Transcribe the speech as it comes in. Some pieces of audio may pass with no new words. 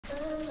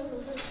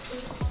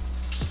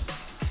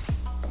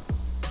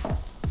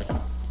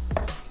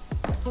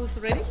Who's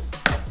ready?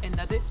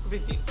 Another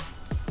review.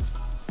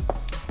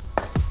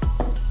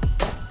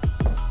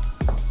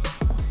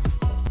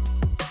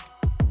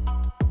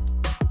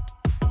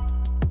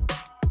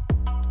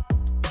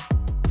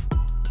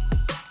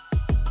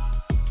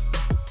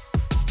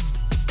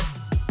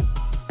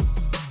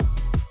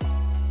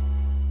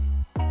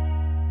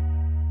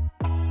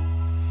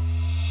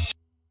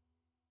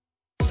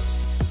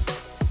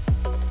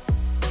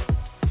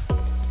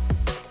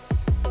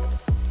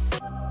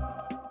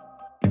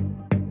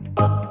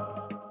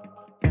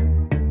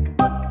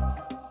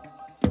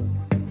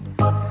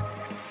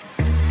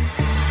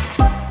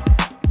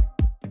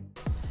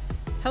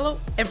 Hello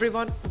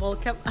everyone,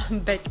 welcome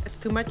back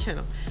to my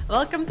channel.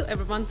 Welcome to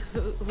everyone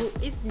who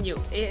is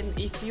new, and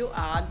if you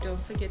are, don't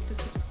forget to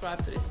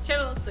subscribe to this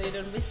channel so you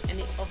don't miss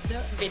any of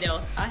the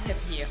videos I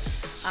have here.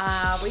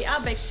 We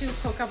are back to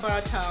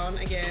Kookaburra town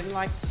again,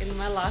 like in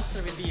my last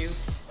review.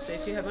 So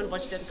if you haven't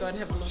watched that, go and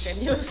have a look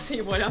and you'll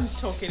see what I'm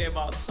talking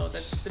about. So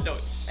that's the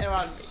noise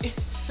around me.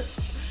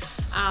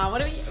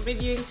 What are we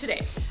reviewing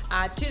today?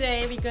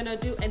 Today we're gonna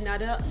do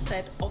another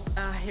set of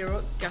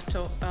Hiro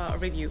Gato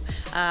review.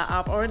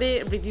 I've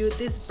already reviewed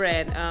this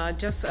brand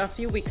just a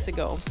few weeks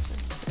ago.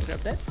 Let's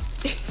grab that.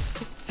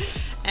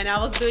 And I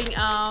was doing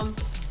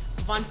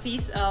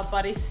one-piece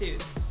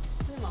bodysuits.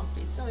 One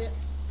piece, so yeah,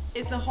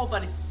 it's a whole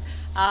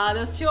bodysuit.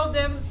 There's two of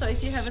them, so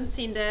if you haven't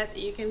seen that,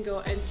 you can go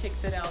and check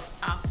that out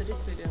after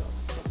this video.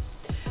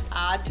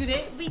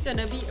 Today we're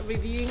gonna be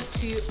reviewing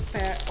two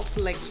pair of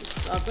leggings.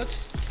 So I've got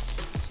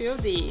two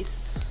of these.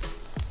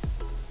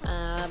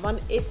 One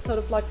is sort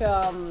of like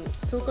a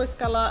turquoise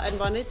color and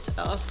one is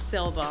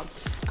silver.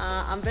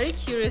 I'm very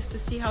curious to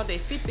see how they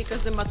fit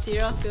because the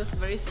material feels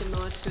very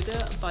similar to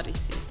the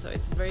bodysuit. So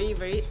it's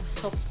very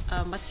soft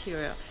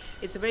material.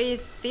 It's a very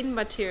thin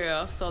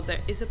material, so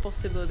there is a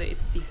possibility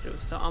it's see-through,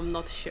 so I'm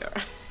not sure.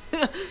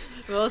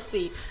 We'll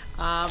see.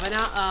 When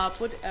I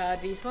put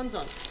these ones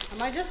on, I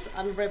might just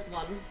unwrap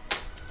one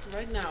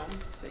right now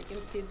so you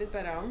can see a bit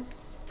better.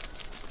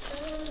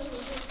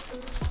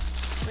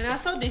 When I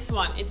saw this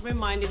one, it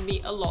reminded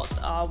me a lot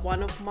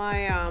one of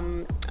my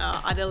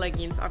other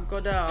leggings. I've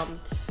got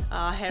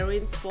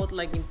heroin sport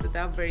leggings that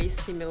are very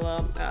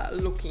similar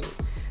looking,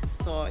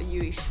 so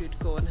you should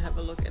go and have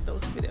a look at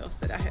those videos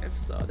that I have.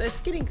 So there's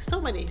getting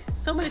so many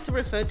to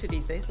refer to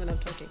these days when I'm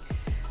talking.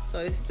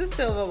 So this is the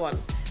silver one.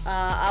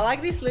 I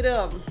like this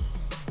little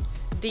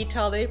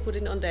detail they put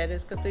in on there.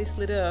 It's got this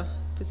little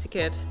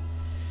pussycat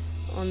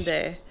on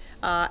there.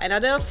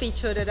 Another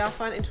feature that I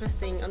find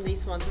interesting on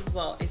these ones as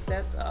well is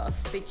that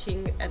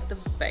stitching at the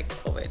back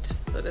of it.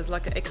 So there's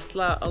like an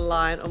extra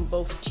line on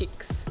both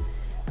cheeks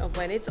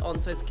when it's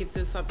on, so it gives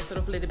you some sort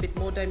of little bit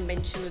more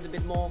dimension, a little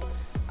bit more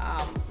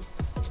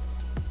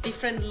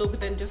different look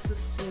than just a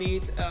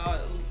smooth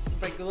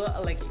regular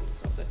leggings.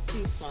 So that's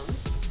these ones.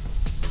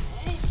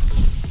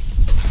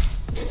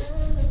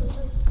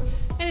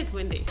 And it's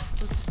windy.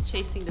 I was just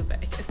chasing the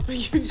bag as per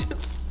usual.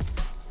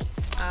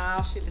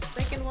 I'll show the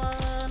second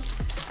one,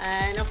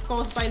 and of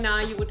course by now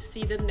you would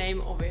see the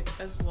name of it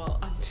as well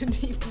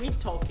underneath me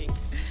talking,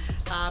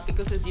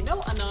 because as you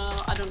know,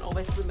 I don't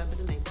always remember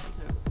the name.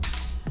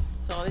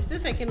 So this is the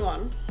second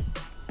one.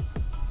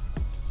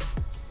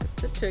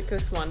 It's the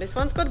turquoise one. This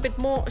one's got a bit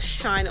more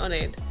shine on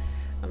it.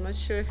 I'm not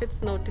sure if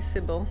it's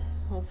noticeable.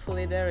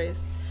 Hopefully there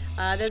is.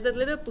 There's that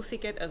little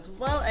pussycat as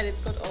well, and it's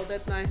got all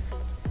that nice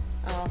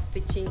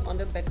stitching on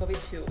the back of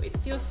it too. It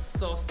feels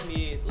so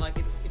smooth, like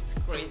it's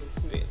crazy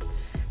smooth.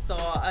 So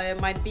it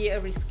might be a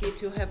risky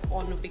to have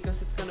on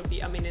because it's gonna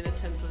be, I mean, in a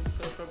tent, so it's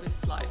gonna probably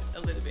slide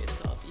a little bit,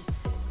 so I'll be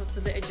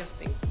constantly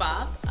adjusting.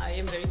 But I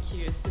am very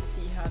curious to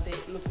see how they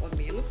look on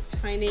me. It looks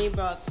tiny,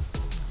 but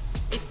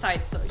it's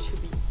tight, so it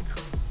should be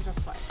just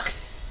fine.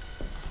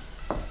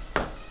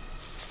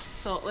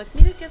 So let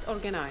me get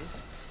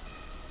organized,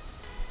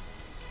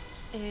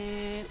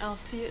 and I'll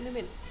see you in a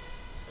minute.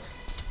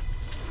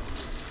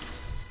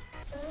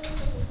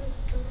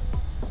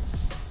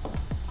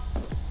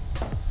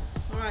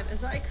 Alright,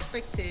 as I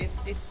expected,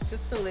 it's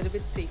just a little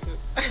bit see-through.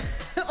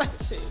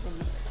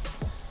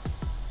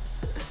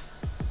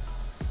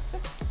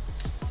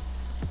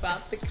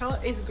 But the color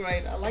is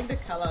great. I like the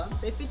color.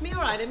 They fit me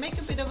alright. They make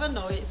a bit of a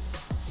noise.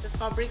 The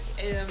fabric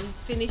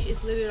finish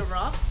is a little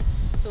rough,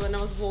 so when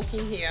I was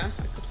walking here,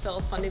 I could feel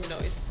a funny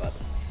noise. But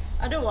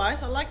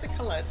otherwise, I like the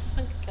color. It's a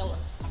funky color.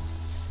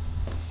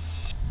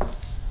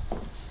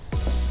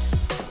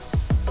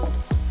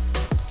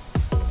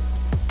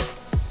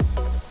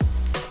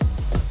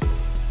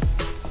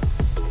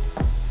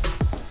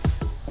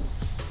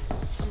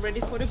 Ready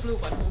for the blue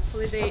one.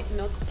 Hopefully they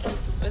not see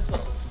as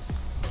well.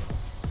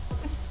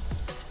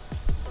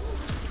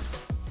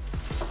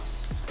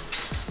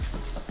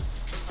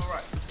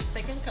 Alright,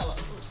 second color.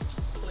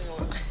 Pulling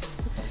over.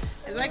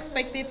 As I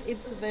expected,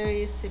 it's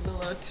very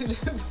similar to the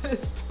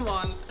first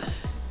one.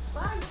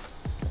 Sucks!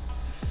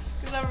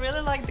 Because I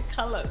really like the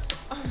colors.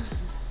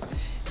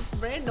 It's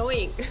very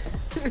annoying.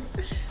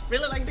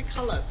 Really like the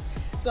colors.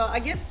 So I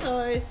guess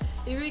it's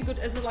really good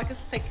as like a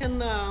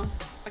second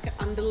like an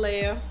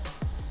underlayer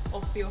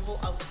of your whole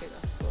outfit,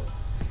 I suppose.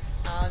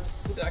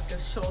 Just put like a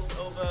shorts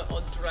over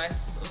or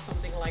dress or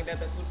something like that.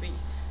 That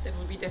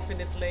would be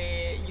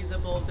definitely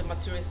usable. The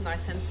material is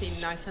nice and thin,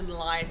 nice and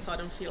light, so I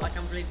don't feel like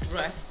I'm really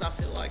dressed. I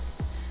feel like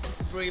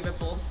it's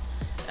breathable,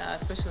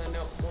 especially on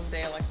one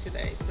day like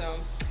today. So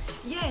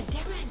yeah,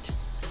 damn it,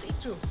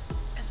 see-through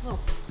as well.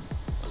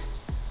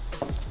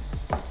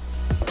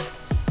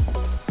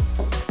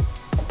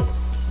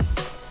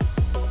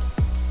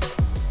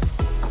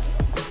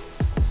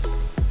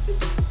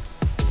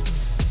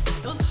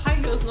 Those high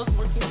heels not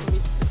working for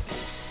me.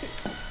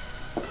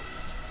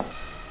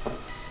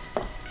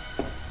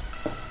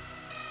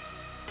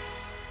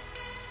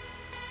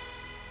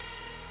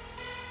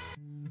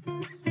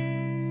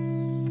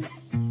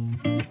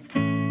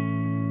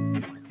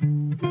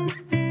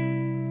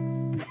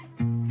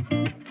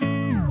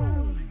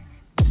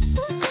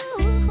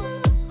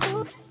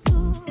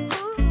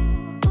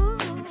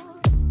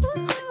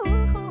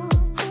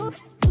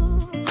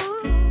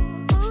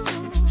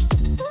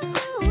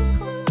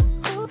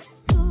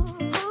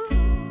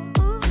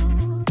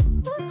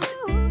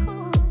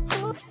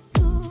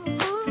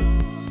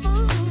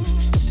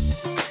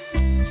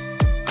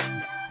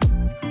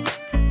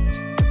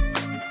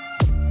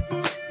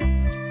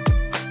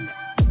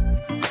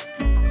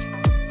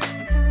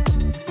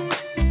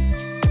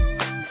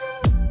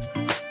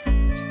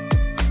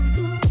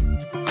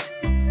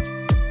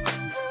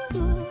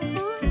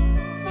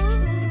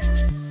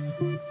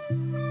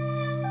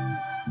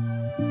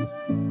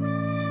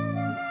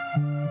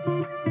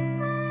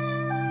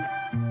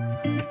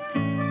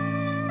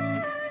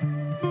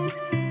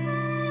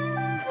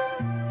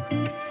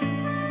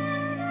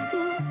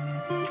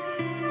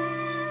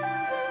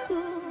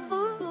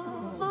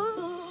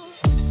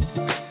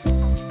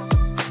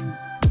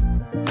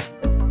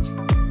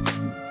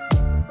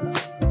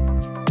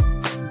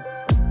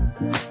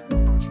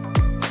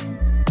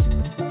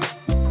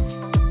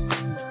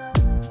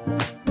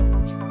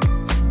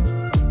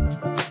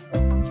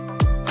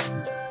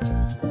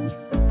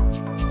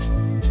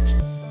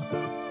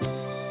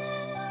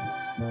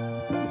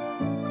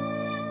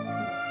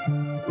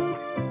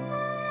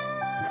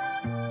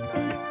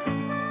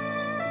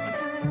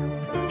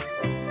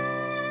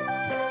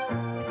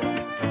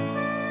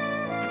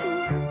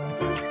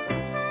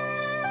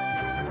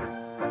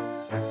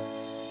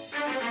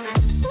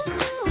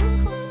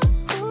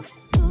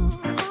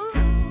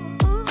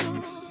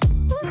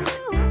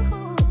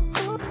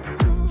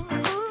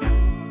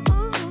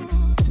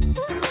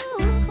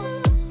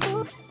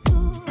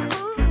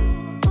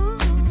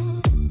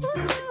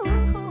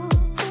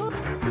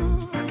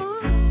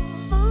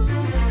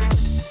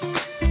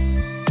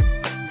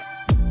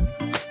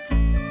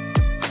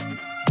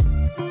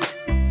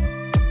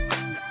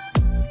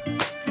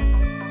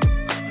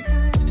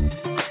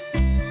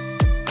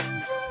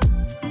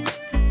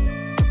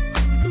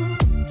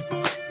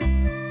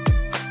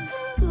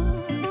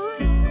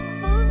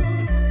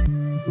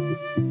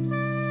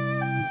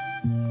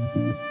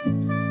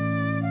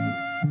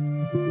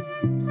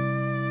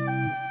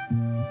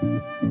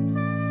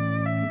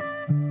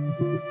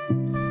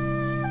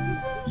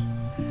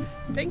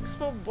 Thanks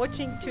for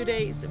watching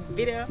today's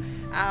video.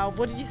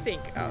 What did you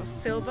think?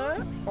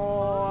 Silver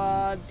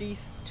or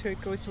this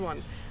turquoise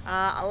one?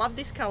 I love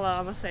this color,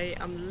 I must say.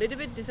 I'm a little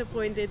bit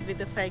disappointed with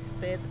the fact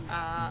that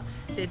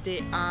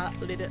they are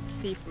a little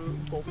see-through,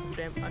 both of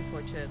them,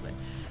 unfortunately.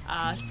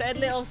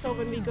 Sadly also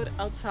when we got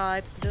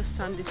outside, the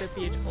sun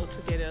disappeared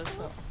altogether,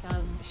 so I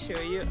can't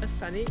show you a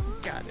sunny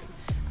garden,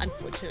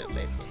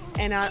 unfortunately.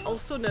 And I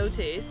also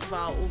noticed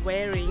while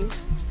wearing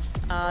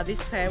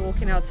this pair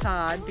walking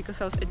outside,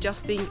 because I was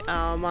adjusting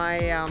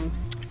my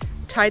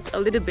tights a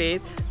little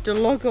bit, the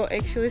logo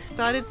actually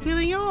started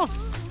peeling off.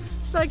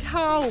 It's like,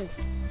 how?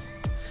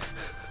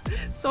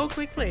 So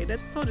quickly.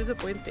 That's so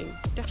disappointing.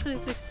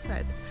 Definitely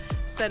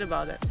sad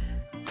about it.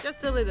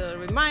 Just a little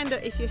reminder,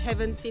 if you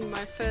haven't seen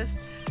my first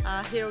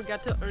Hiro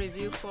Gato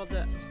review for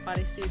the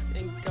bodysuits,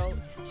 and go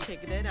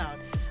check that out.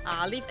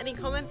 Leave any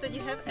comments that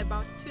you have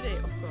about today,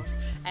 of course,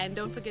 and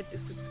don't forget to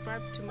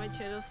subscribe to my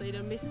channel so you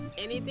don't miss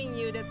anything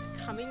new that's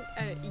coming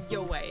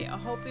your way. I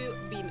hope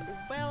you've been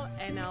well,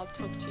 and I'll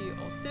talk to you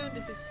all soon.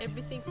 This is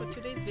everything for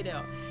today's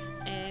video,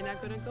 and I'm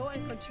gonna go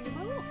and continue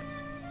my walk.